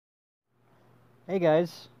Hey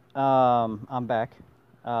guys, I'm back.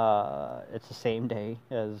 It's the same day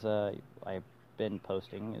as I've been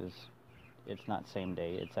posting. It's not same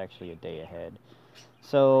day. It's actually a day ahead.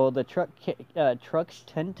 So the truck's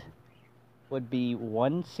tent would be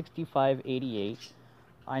 165.88.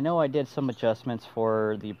 I know I did some adjustments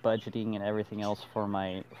for the budgeting and everything else for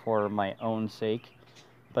my own sake,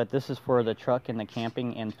 but this is for the truck and the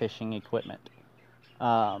camping and fishing equipment.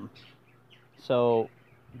 Um, So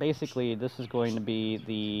basically, this is going to be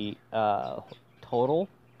the total,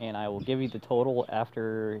 and I will give you the total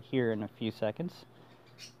after here in a few seconds,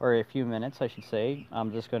 or a few minutes, I should say.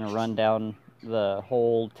 I'm just going to run down the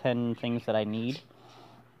whole 10 things that I need.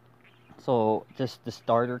 So just the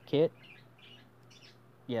starter kit,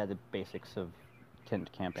 yeah, the basics of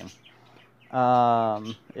tent camping.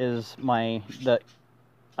 Is my the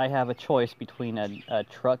I have a choice between a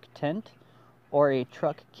truck tent or a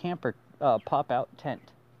truck camper pop-out tent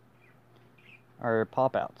or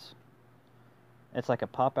pop-outs. It's like a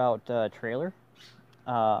pop-out trailer.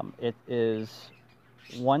 It is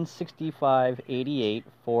 165.88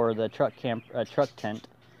 for the truck tent,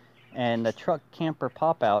 and the truck camper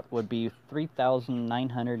pop-out would be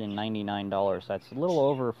 $3,999. That's a little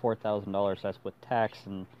over $4,000. That's with tax,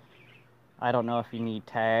 and I don't know if you need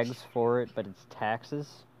tags for it, but it's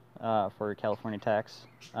taxes for California tax.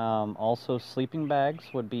 Also, sleeping bags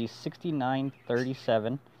would be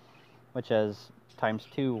 69.37, which is times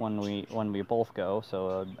two when we both go.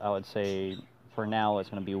 So I would say for now it's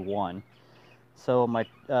going to be one. So my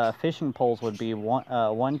fishing poles would be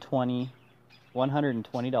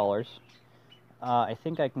 $120. I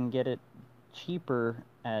think I can get it cheaper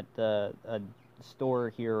at a store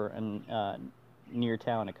here in near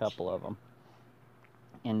town. A couple of them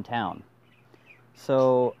in town.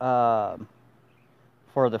 So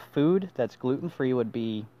for the food that's gluten free would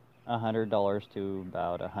be $100 to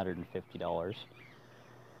about $150.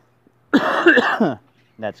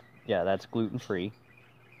 That's gluten free.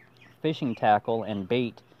 Fishing tackle and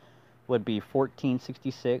bait would be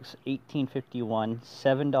 $14.66, $18.51,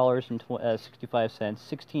 $7.65,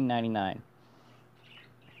 $16.99.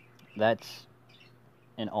 That's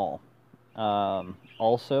in all.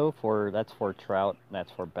 Also that's for trout,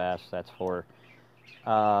 that's for bass, that's for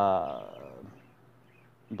uh,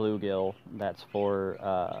 bluegill, that's for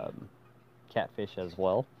catfish as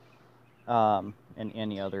well, and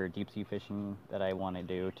any other deep sea fishing that I want to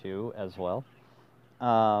do too as well.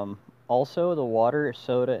 Also, the water,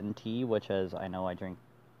 soda, and tea, which is I know I drink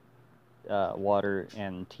water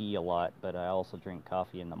and tea a lot, but I also drink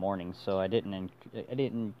coffee in the morning, so I didn't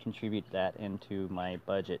contribute that into my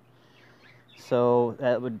budget. So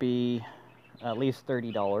that would be at least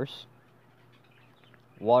 $30.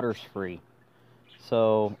 Water's free.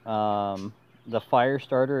 So the fire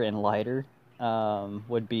starter and lighter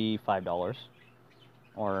would be $5,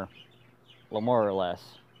 or a little more or less.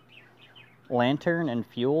 Lantern and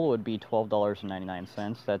fuel would be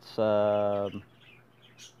 $12.99. That's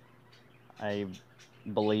I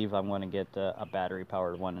believe I'm going to get a battery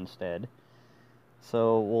powered one instead.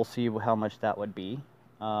 So we'll see how much that would be.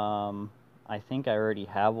 I think I already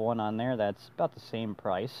have one on there that's about the same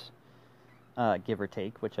price, give or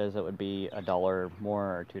take, which is it would be $1 more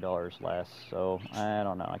or $2 less. So I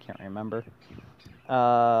don't know, I can't remember.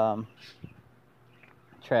 Um,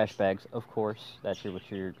 Trash bags, of course, that's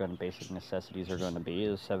what your going basic necessities are going to be,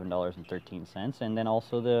 is $7.13, and then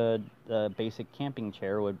also the basic camping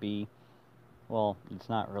chair would be, well, it's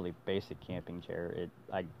not really basic camping chair.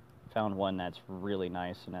 I found one that's really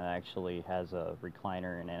nice, and it actually has a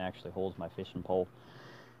recliner, and it actually holds my fishing pole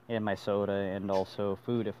and my soda and also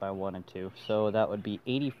food if I wanted to. So that would be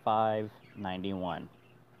 $85.91,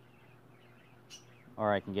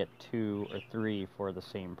 or I can get 2 or 3 for the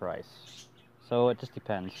same price. So it just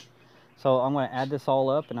depends. So I'm going to add this all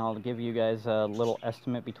up, and I'll give you guys a little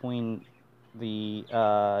estimate between the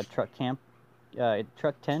truck tent or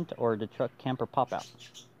the truck camper pop-out.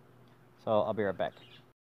 So I'll be right back.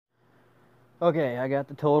 Okay, I got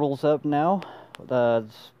the totals up now. The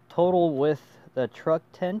total with the truck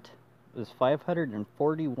tent is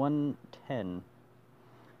 $541.10.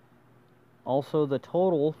 Also, the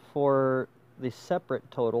total for the separate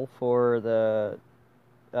total for the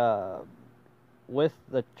with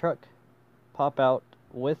the truck pop out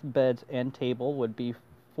with beds and table would be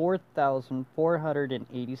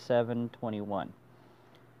 $4,487.21.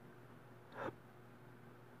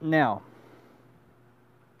 Now,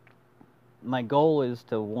 my goal is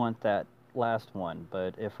to want that last one,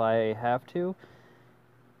 but if I have to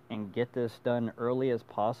and get this done early as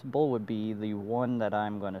possible, would be the one that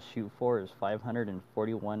I'm going to shoot for is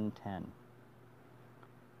 541.10.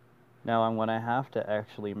 Now I'm going to have to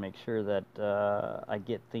actually make sure that I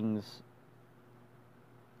get things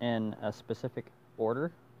in a specific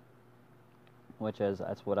order, which is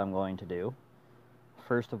that's what I'm going to do.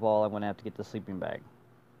 First of all, I'm going to have to get the sleeping bag.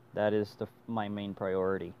 That is my main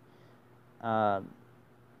priority. Uh,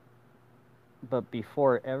 but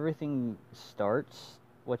before everything starts,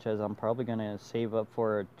 which is I'm probably going to save up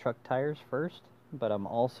for truck tires first, but I'm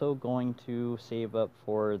also going to save up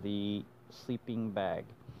for the sleeping bag.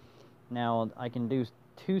 Now I can do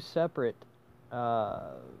two separate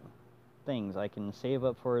uh, things. I can save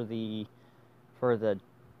up for for the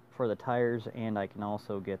for the tires, and I can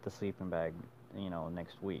also get the sleeping bag,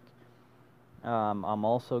 next week. I'm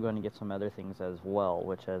also going to get some other things as well,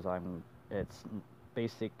 which as it's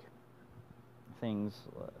basic things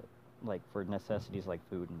like for necessities like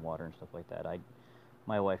food and water and stuff like that.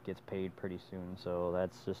 My wife gets paid pretty soon, so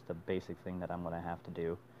that's just a basic thing that I'm going to have to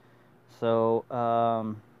do. So,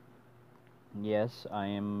 yes, I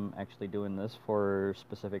am actually doing this for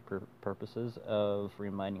specific purposes of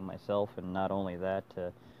reminding myself, and not only that,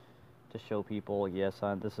 to show people, yes,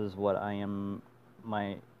 this is what I am,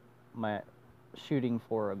 my shooting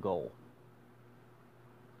for a goal.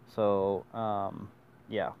 So,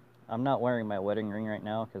 yeah, I'm not wearing my wedding ring right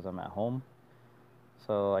now because I'm at home.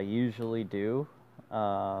 So I usually do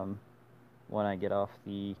when I get off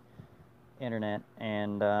the internet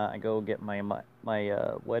and I go get my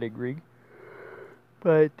wedding ring.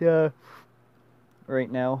 But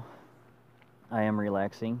right now, I am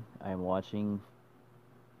relaxing. I am watching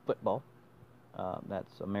football.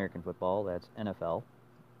 That's American football. That's NFL.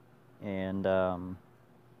 And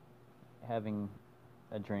having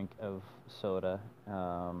a drink of soda.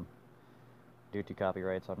 Due to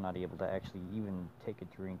copyrights, I'm not able to actually even take a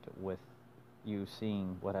drink with you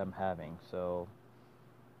seeing what I'm having. So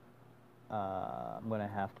I'm going to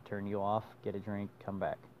have to turn you off, get a drink, come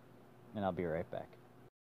back. And I'll be right back.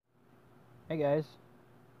 Hey guys.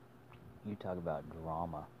 You talk about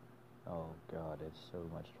drama. Oh god, it's so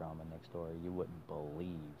much drama next door you wouldn't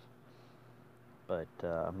believe. But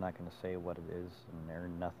I'm not going to say what it is or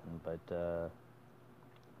nothing, but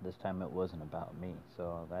this time it wasn't about me.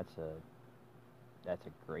 So that's a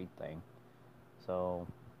great thing. So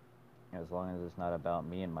as long as it's not about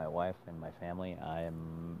me and my wife and my family, I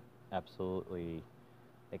am absolutely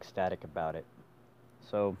ecstatic about it.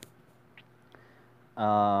 So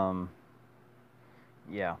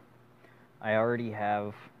yeah, I already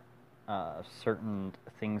have certain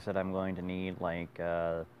things that I'm going to need, like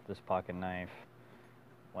this pocket knife.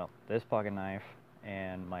 Well, this pocket knife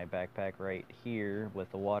and my backpack right here with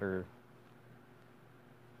the water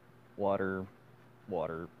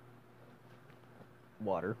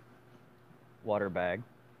bag,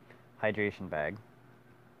 hydration bag.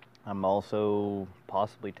 I'm also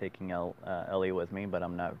possibly taking Ellie with me, but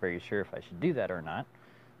I'm not very sure if I should do that or not.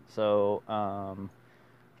 So,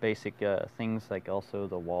 basic things like also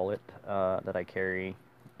the wallet that I carry,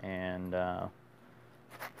 and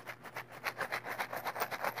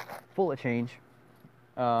full of change.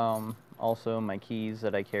 Also my keys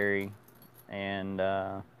that I carry, and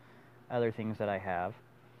other things that I have.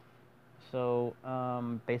 So,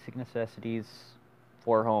 basic necessities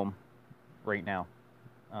for home right now.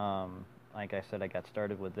 Like I said, I got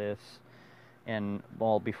started with this, and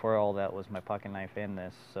well, before all that was my pocket knife and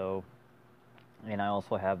this. So, and I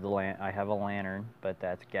also have I have a lantern, but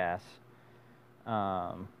that's gas.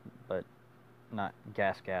 But not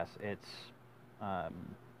gas. It's not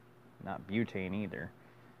butane either.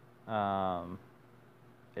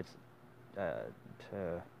 It's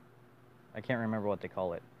I can't remember what they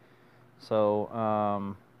call it. So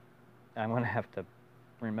I'm gonna have to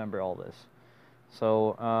remember all this.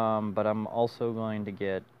 So, but I'm also going to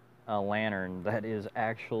get a lantern that is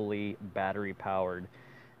actually battery powered,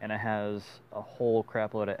 and it has a whole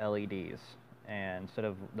crap load of LEDs. And instead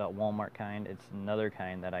of that Walmart kind, it's another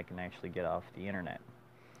kind that I can actually get off the internet.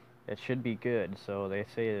 It should be good. So they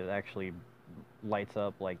say it actually lights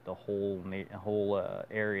up like the whole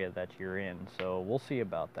area that you're in. So we'll see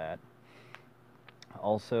about that.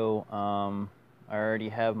 Also, I already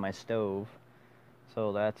have my stove,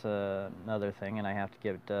 so that's another thing, and I have to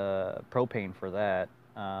get propane for that,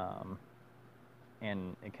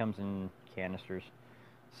 and it comes in canisters.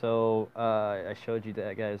 So I showed you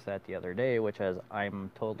guys that the other day, which I'm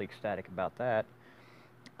totally ecstatic about that,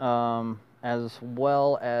 as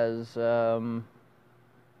well as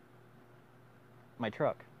my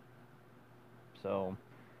truck. So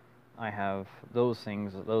I have those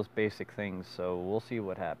things, those basic things, so we'll see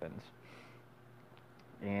what happens.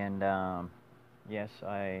 And yes,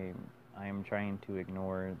 I am trying to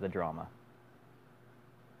ignore the drama.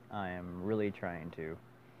 I am really trying to.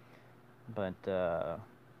 But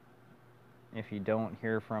if you don't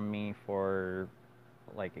hear from me for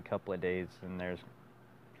like a couple of days, then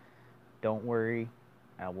don't worry,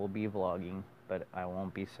 I will be vlogging, but I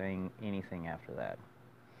won't be saying anything after that.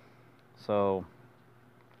 So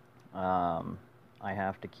I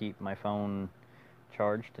have to keep my phone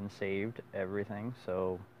charged and saved everything,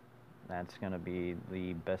 so that's going to be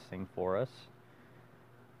the best thing for us.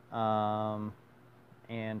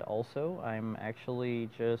 And also, I'm actually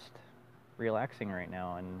just relaxing right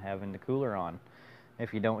now and having the cooler on.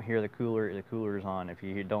 If you don't hear the cooler's on. If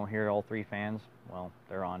you don't hear all three fans, well,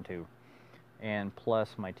 they're on too. And plus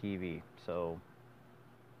my TV, so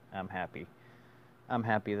I'm happy. I'm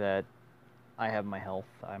happy that I have my health.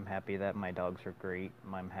 I'm happy that my dogs are great.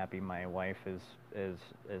 I'm happy my wife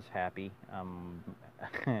is happy.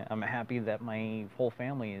 I'm happy that my whole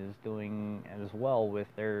family is doing as well with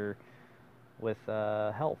their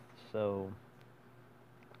health. So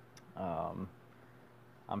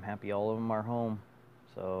I'm happy all of them are home.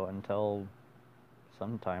 So until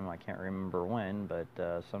sometime, I can't remember when, but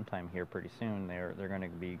sometime here pretty soon, they're going to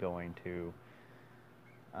be going to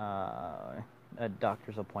a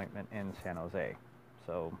doctor's appointment in San Jose.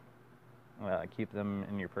 So keep them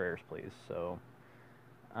in your prayers, please. So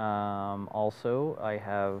also, I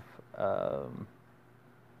have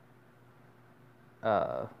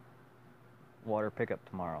water pickup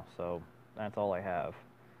tomorrow. So that's all I have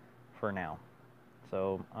for now.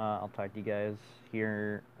 So I'll talk to you guys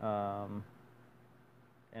here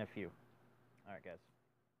in a few. All right, guys.